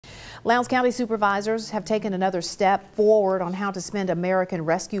Lowndes County supervisors have taken another step forward on how to spend American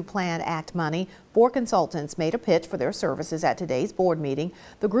Rescue Plan Act money. 4 consultants made a pitch for their services at today's board meeting.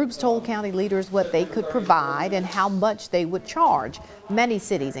 The groups told county leaders what they could provide and how much they would charge. Many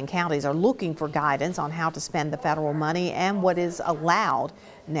cities and counties are looking for guidance on how to spend the federal money and what is allowed.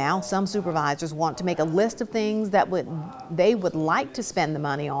 Now, some supervisors want to make a list of things that they would like to spend the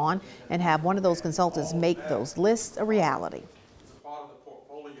money on and have one of those consultants make those lists a reality.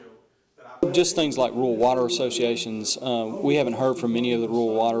 Just things like rural water associations. We haven't heard from many of the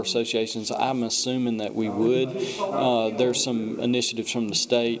rural water associations. I'm assuming that we would. There's some initiatives from the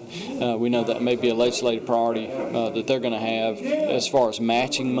state. We know that may be a legislative priority that they're going to have as far as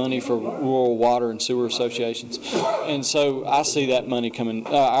matching money for rural water and sewer associations. And so I see that money coming.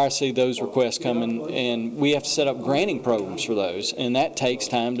 I see those requests coming, and we have to set up granting programs for those, and that takes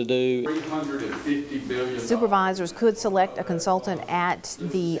time to do. $350 billion. Supervisors could select a consultant at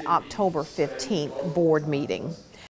the October 15th board meeting.